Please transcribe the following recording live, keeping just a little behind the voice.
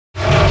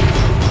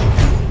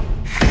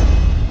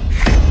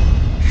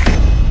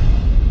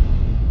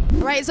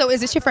right, so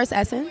is this your first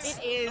Essence?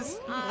 It is.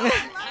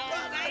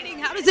 Exciting.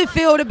 How does it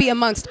feel to be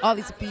amongst all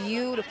these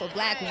beautiful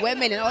black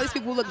women and all these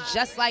people who look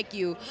just like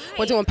you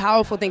who are doing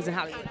powerful things in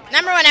Hollywood?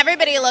 Number one,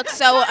 everybody looks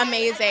so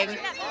amazing.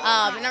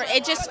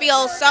 It just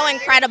feels so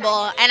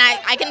incredible, and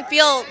I can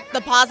feel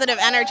the positive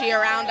energy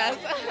around us,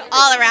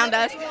 all around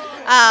us,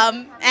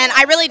 and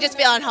I really just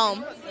feel at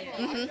home.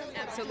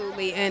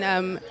 Absolutely.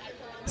 And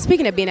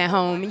speaking of being at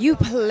home, you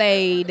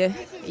played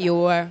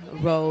your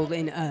role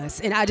in Us,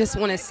 and I just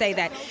want to say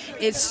that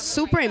it's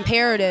super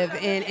imperative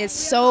and it's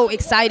so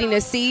exciting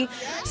to see,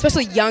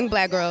 especially young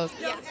black girls,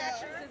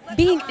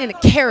 being in a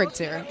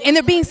character and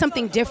there being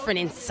something different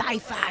and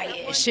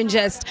sci-fi-ish, and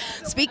just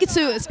speak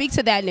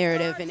to that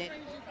narrative in it.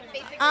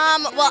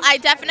 Well, I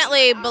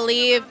definitely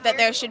believe that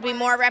there should be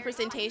more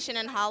representation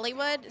in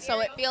Hollywood, so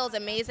it feels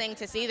amazing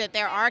to see that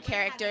there are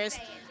characters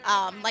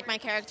like my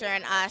character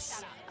in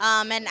Us.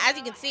 And as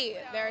you can see,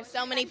 there are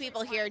so many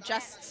people here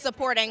just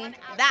supporting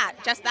that,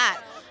 just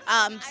that.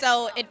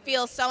 So it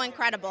feels so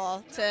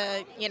incredible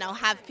to,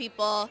 have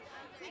people,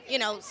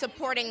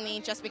 supporting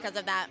me just because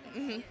of that.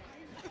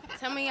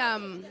 Tell me,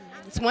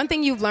 it's one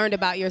thing you've learned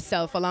about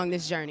yourself along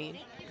this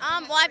journey.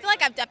 Well, I feel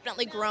like I've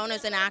definitely grown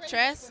as an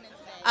actress.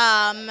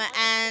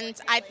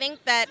 And I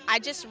think that I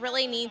just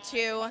really need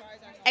to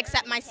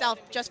accept myself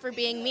just for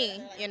being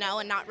me,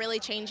 and not really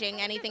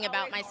changing anything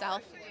about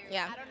myself.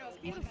 Yeah.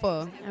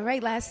 Beautiful. All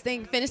right, last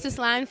thing. Finish this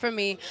line for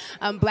me.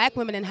 Black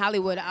women in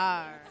Hollywood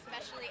are...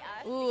 Especially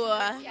us.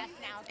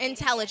 Ooh,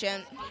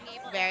 intelligent.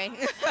 Very.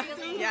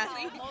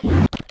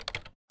 Yes.